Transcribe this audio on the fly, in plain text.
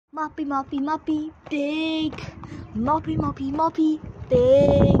Moppy, Moppy, Moppy, big. Moppy, Moppy, Moppy,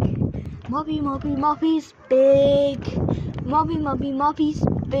 big. Moppy, Moppy, Moppy's big. Moppy, Moppy, Moppy's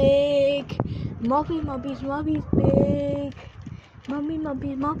big. Moppy, Moppy's Moppy's big. Moppy,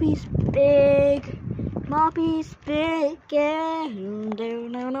 Moppy, Moppy's big. Moppy's big. Yeah.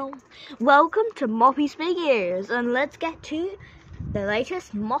 No. Welcome to Moppy's Big Ears, and let's get to the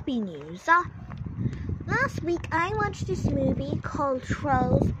latest Moppy news. Last week I watched this movie called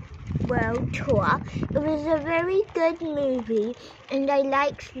Trolls World Tour. It was a very good movie and I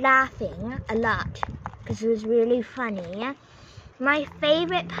liked laughing a lot because it was really funny. My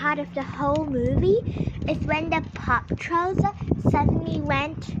favourite part of the whole movie is when the pop trolls suddenly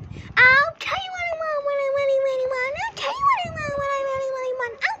went, I'll tell you what I want, what I really want. I'll tell you what I want, what I really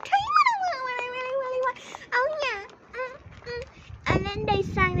want. I'll tell you what I want, what I really want. Oh yeah. And then they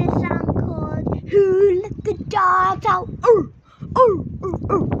sang a song called Who Let the Dogs Out? Oh.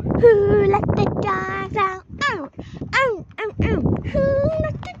 Who let the dogs out? Oh. Who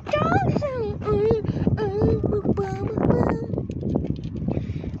let the dogs out?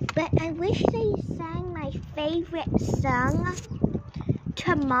 But I wish they sang my favorite song,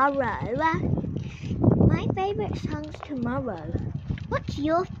 Tomorrow. My favorite song's Tomorrow. What's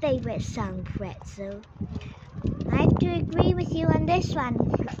your favorite song, Pretzel? I have to agree with you on this one.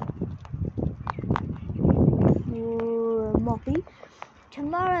 Moppy.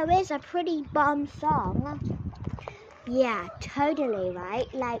 Tomorrow is a pretty bomb song. Yeah, totally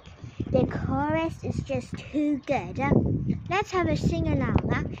right. Like, the chorus is just too good. Let's have a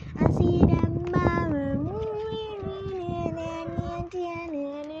sing-along. I'll see you tomorrow.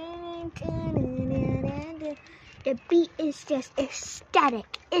 The beat is just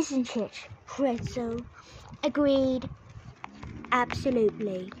ecstatic, isn't it, Pretzel? Agreed.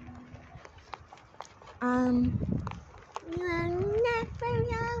 Absolutely.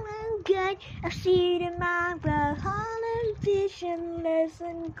 Good. I'll see you tomorrow. Hollow visionless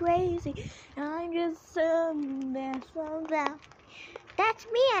and crazy. I'm just so messed up. That's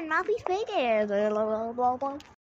me and Moppy's Big Ears.